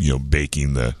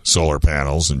 baking the solar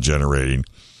panels and generating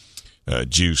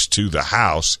juice to the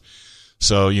house.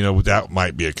 So, that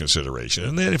might be a consideration.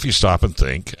 And then if you stop and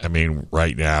think,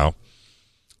 right now,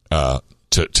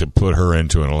 to put her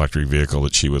into an electric vehicle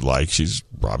that she would like, she's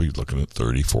probably looking at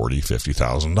 $30,000, $40,000,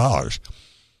 $50,000.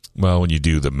 Well, when you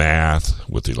do the math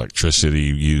with the electricity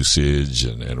usage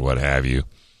and what have you,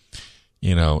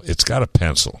 it's got a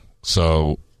pencil.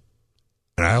 So,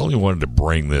 and I only wanted to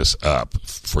bring this up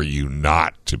for you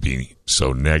not to be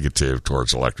so negative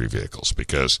towards electric vehicles,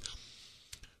 because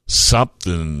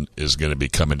something is going to be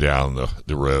coming down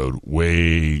the road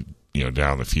way,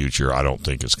 down the future. I don't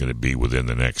think it's going to be within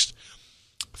the next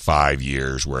 5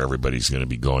 years where everybody's going to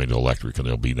be going to electric and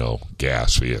there'll be no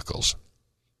gas vehicles.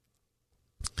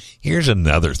 Here's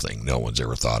another thing no one's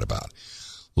ever thought about.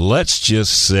 Let's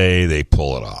just say they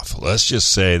pull it off. Let's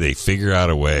just say they figure out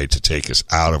a way to take us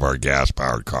out of our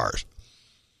gas-powered cars.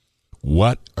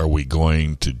 What are we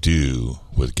going to do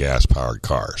with gas-powered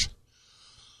cars?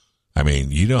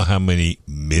 You know how many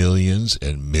millions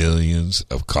and millions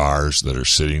of cars that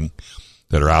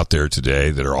are out there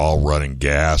today that are all running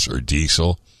gas or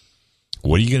diesel?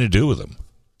 What are you going to do with them?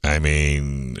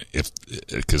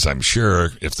 Because I'm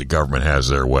sure if the government has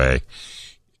their way,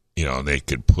 they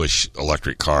could push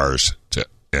electric cars to,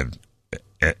 and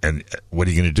what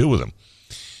are you going to do with them?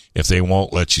 If they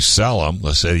won't let you sell them,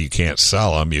 let's say you can't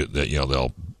sell them, what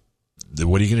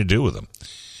are you going to do with them?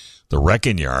 The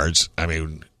wrecking yards,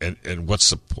 and what's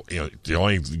the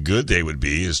only good they would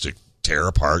be is to tear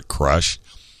apart, crush,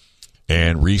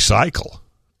 and recycle.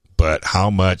 But how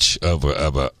much of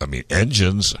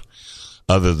engines,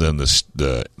 other than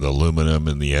the aluminum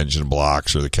and the engine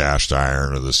blocks or the cast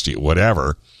iron or the steel,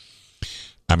 whatever,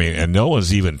 and no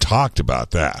one's even talked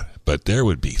about that, but there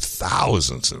would be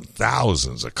thousands and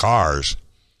thousands of cars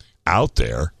out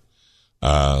there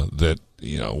that,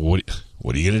 what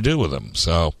are you going to do with them?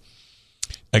 So,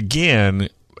 again,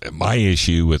 my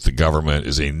issue with the government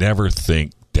is they never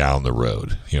think down the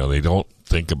road. They don't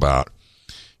think about,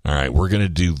 all right, we're going to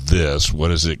do this.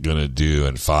 What is it going to do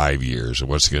in 5 years? Or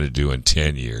what's it going to do in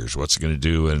 10 years? What's it going to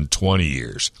do in 20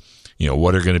 years?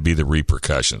 What are going to be the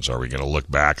repercussions? Are we going to look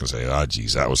back and say, oh,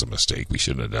 geez, that was a mistake. We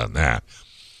shouldn't have done that.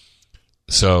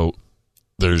 So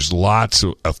there's lots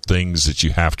of things that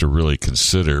you have to really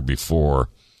consider before,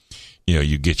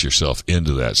 you get yourself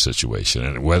into that situation.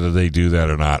 And whether they do that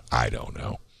or not, I don't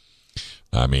know.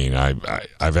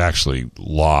 I've actually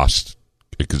lost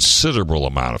a considerable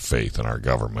amount of faith in our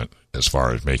government as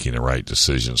far as making the right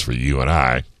decisions for you and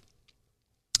I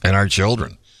and our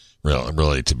children,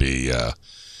 really to be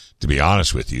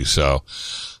honest with you. So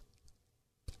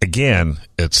again,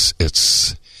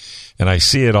 it's, and I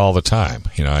see it all the time.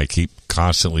 I keep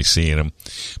constantly seeing them,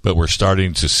 but we're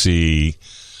starting to see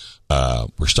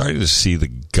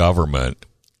the government,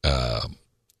 not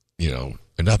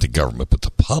the government, but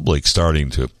the public starting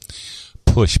to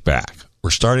push back. We're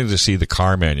starting to see the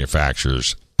car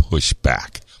manufacturers push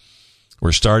back.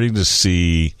 We're starting to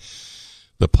see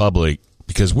the public,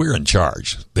 because we're in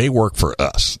charge. They work for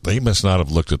us. They must not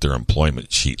have looked at their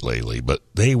employment sheet lately, but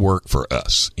they work for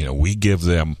us. We give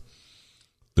them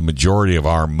the majority of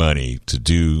our money to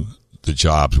do the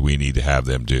jobs we need to have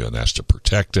them do, and that's to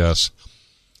protect us,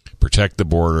 protect the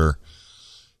border,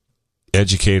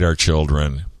 educate our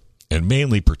children, and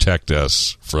mainly protect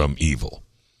us from evil.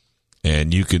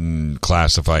 And you can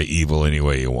classify evil any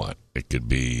way you want. It could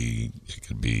be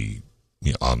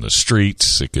on the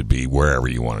streets. It could be wherever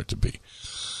you want it to be.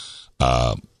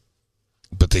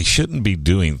 But they shouldn't be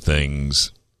doing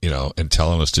things, and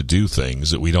telling us to do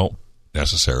things that we don't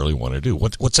necessarily want to do.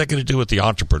 What's that going to do with the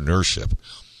entrepreneurship?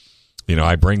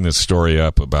 I bring this story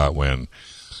up about when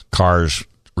cars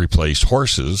replaced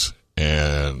horses,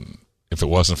 and if it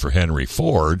wasn't for Henry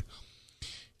Ford,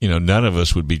 none of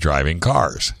us would be driving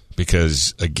cars.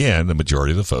 Because, again, the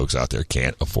majority of the folks out there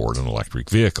can't afford an electric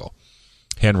vehicle.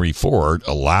 Henry Ford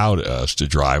allowed us to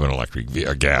drive an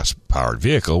a gas-powered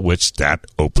vehicle, which that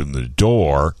opened the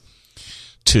door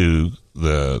to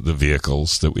the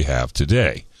vehicles that we have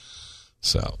today.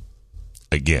 So,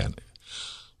 again,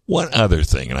 one other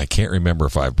thing, and I can't remember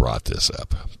if I brought this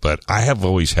up, but I have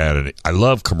always had I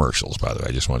love commercials, by the way.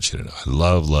 I just want you to know. I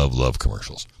love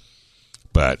commercials.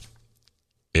 But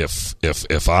if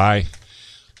I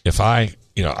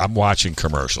I'm watching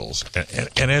commercials,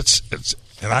 and it's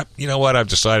I've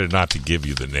decided not to give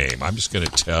you the name. I'm just going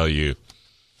to tell you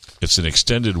it's an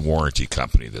extended warranty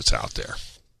company that's out there.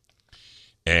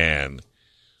 And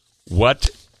what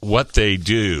they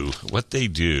do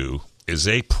is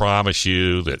they promise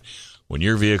you that when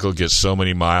your vehicle gets so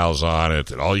many miles on it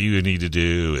that all you need to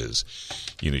do is,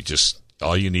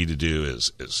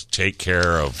 is take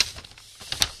care of,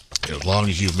 as long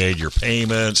as you've made your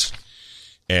payments,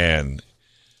 and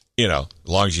as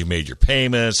long as you've made your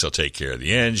payments, they'll take care of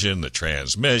the engine, the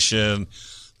transmission.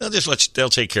 They'll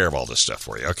take care of all this stuff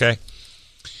for you. Okay.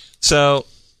 So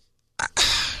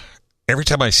every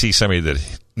time I see somebody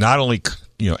that not only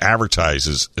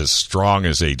advertises as strong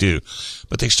as they do,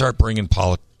 but they start bringing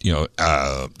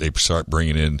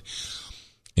in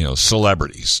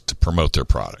celebrities to promote their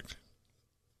product.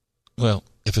 Well,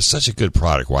 if it's such a good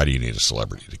product, why do you need a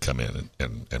celebrity to come in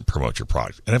and promote your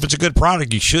product? And if it's a good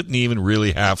product, you shouldn't even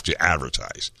really have to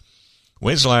advertise.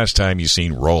 When's the last time you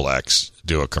seen Rolex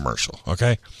do a commercial?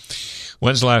 Okay.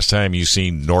 When's the last time you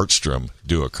seen Nordstrom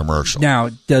do a commercial? Now,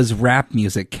 does rap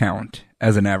music count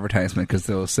as an advertisement? Because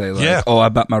they'll say, I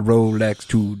bought my Rolex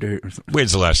today.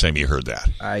 When's the last time you heard that?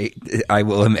 I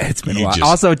will admit it's been a while.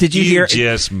 Also, did you hear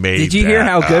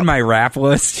how good my rap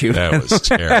was too? That was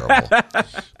terrible.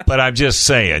 But I'm just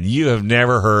saying, you have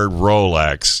never heard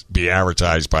Rolex be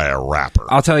advertised by a rapper.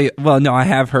 I'll tell you. Well, no, I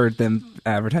have heard them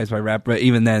advertised by rap, but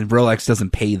even then, Rolex doesn't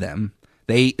pay them.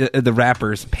 The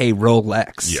rappers pay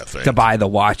Rolex to buy the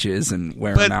watches and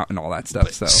wear them out and all that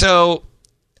stuff. So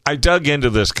I dug into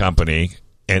this company,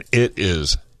 and it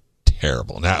is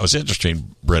terrible. Now, it was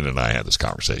interesting. Brendan and I had this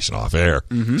conversation off air,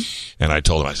 and I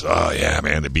told him, I said, oh, yeah,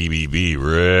 man, the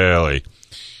BBB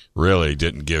really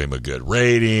didn't give him a good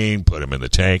rating, put him in the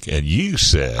tank. And you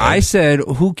said... I said,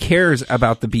 who cares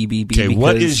about the BBB? Okay,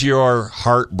 what is your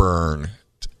heartburn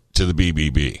to the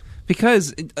BBB?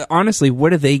 Because, honestly,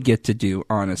 what do they get to do,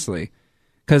 honestly?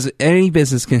 Because any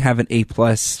business can have an A+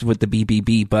 with the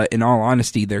BBB, but in all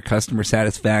honesty, their customer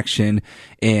satisfaction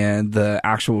and the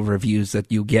actual reviews that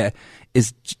you get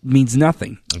means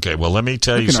nothing. Okay, well, let me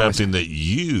tell you something that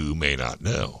you may not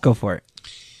know. Go for it.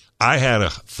 I had a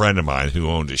friend of mine who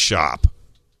owned a shop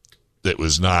that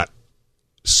was not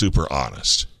super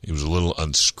honest. He was a little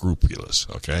unscrupulous,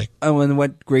 okay? Oh, and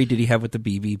what grade did he have with the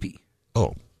BBB?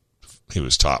 Oh, he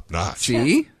was top notch.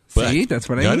 See? See? That's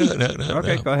what I mean. No.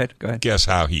 Okay, go ahead. Guess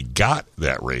how he got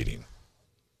that rating?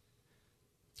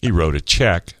 He wrote a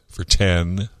check for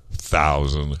 $10,000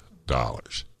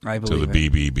 to the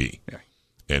BBB. Yeah.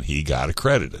 And he got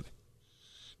accredited.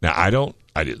 Now, I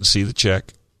didn't see the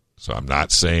check, so I'm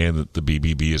not saying that the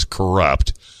BBB is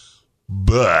corrupt,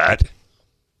 but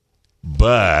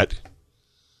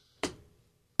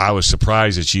I was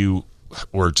surprised that you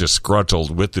were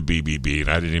disgruntled with the BBB, and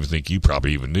I didn't even think you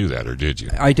probably even knew that, or did you?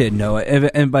 I did know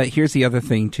it, but here's the other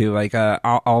thing too. Like,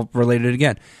 I'll relate it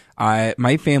again.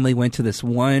 My family went to this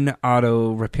one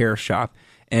auto repair shop,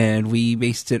 and we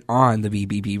based it on the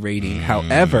BBB rating.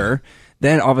 However,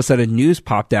 then all of a sudden, news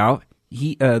popped out.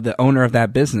 The owner of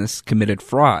that business committed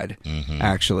fraud,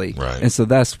 actually. Right. And so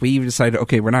thus we decided,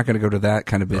 okay, we're not going to go to that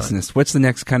kind of business. Right. What's the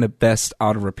next kind of best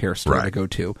auto repair store to go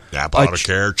to? Napa Auto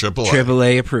Care, AAA.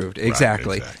 AAA approved,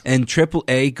 exactly. And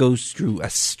AAA goes through a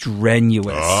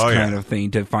strenuous kind of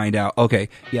thing to find out, okay,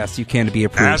 yes, you can be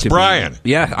approved. Ask Brian.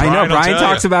 I know. Brian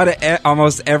talks about it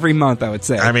almost every month, I would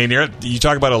say. I mean, you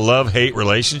talk about a love-hate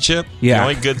relationship. Yeah. The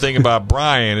only good thing about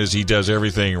Brian is he does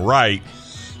everything right.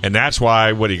 And that's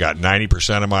why, what he got,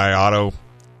 90% of my auto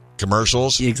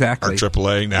commercials are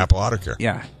AAA Napa Auto Care.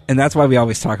 Yeah, and that's why we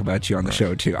always talk about you on the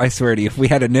show, too. I swear to you, if we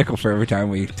had a nickel for every time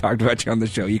we talked about you on the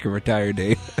show, you could retire,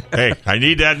 Dave. Hey, I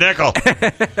need that nickel. All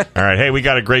right, hey, we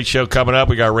got a great show coming up.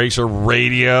 We got Racer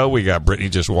Radio. We got Brittany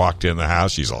just walked in the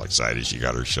house. She's all excited. She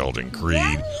got her Sheldon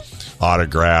Creed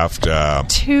autographed.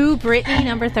 To Brittany,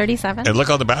 number 37. And look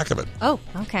on the back of it. Oh,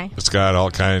 okay. It's got all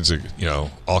kinds of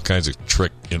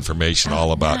trick information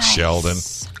all about Sheldon.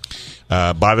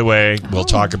 By the way, we'll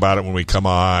talk about it when we come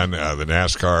on. The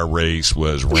NASCAR race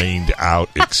was rained out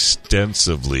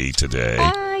extensively today.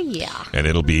 Yeah. And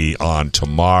it'll be on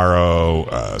tomorrow.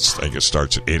 I think it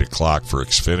starts at 8 o'clock for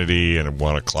Xfinity and at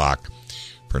 1 o'clock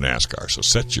for NASCAR. So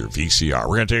set your VCR.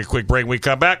 We're going to take a quick break. When we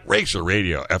come back, Racer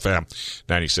Radio, FM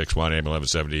 96.1, AM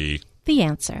 1170. The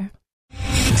Answer.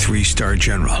 3-star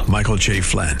General Michael J.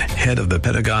 Flynn, head of the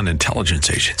Pentagon Intelligence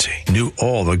Agency, knew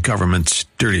all the government's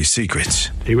dirty secrets.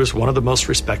 He was one of the most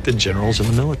respected generals in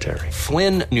the military.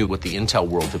 Flynn knew what the intel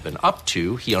world had been up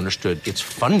to. He understood its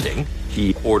funding.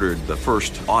 He ordered the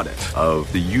first audit of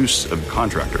the use of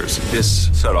contractors. This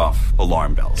set off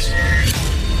alarm bells.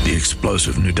 The The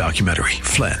explosive new documentary,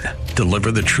 Flynn, Deliver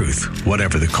the Truth,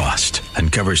 Whatever the Cost,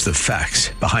 uncovers the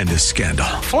facts behind this scandal.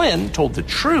 Flynn told the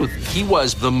truth. He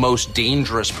was the most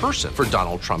dangerous person for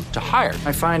Donald Trump to hire.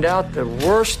 I find out the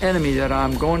worst enemy that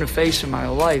I'm going to face in my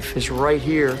life is right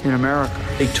here in America.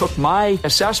 They took my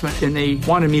assessment and they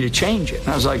wanted me to change it. And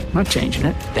I was like, I'm not changing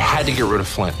it. They had to get rid of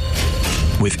Flynn.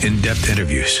 With in-depth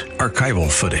interviews, archival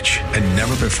footage, and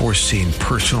never-before-seen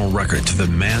personal records of the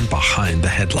man behind the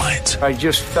headlines. I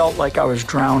just felt like I was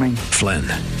drowning. Flynn,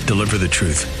 Deliver the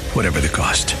Truth, Whatever the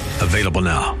Cost. Available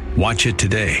now. Watch it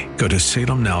today. Go to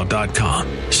salemnow.com.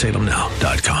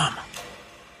 salemnow.com.